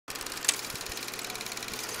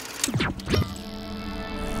Anime.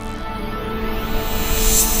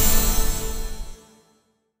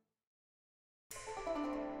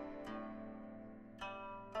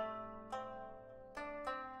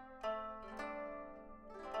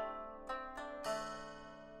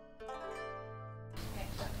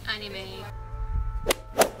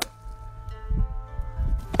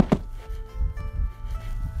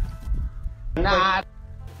 Nah.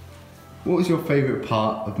 What was your favourite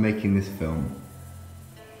part of making this film?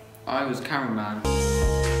 I was cameraman.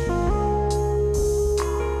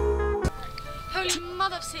 Holy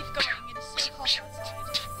mother of safeguarding, it is so hot outside.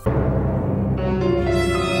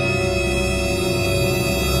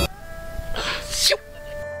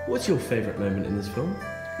 What's your favourite moment in this film?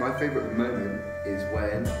 My favourite moment is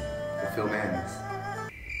when the film ends.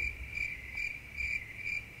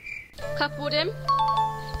 Coupled in.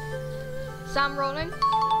 Sam rolling.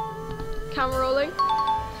 Camera rolling.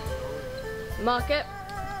 Market.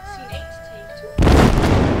 Scene 8, take 2.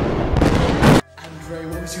 Andre,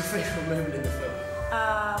 what was your favourite moment in the film?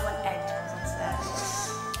 When Ed was on set.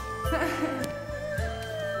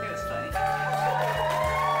 It was funny.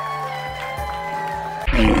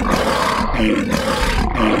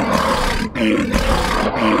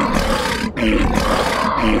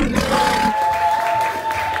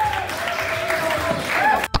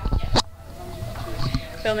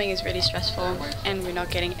 Filming is really stressful and we're not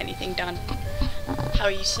getting anything done. How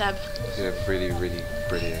are you, Seb? Yeah, really, really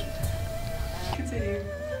brilliant. Continue.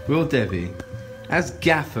 Will Debbie, as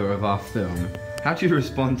gaffer of our film, how do you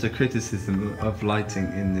respond to criticism of lighting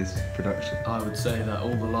in this production? I would say that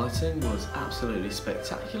all the lighting was absolutely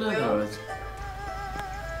spectacular. There was...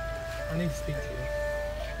 I need to speak to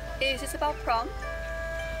you. Is this about prom?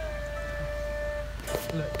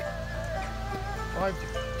 Look, I've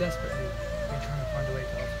desperately been trying to find a way to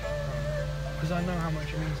ask you, because I know how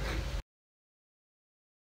much it means to you.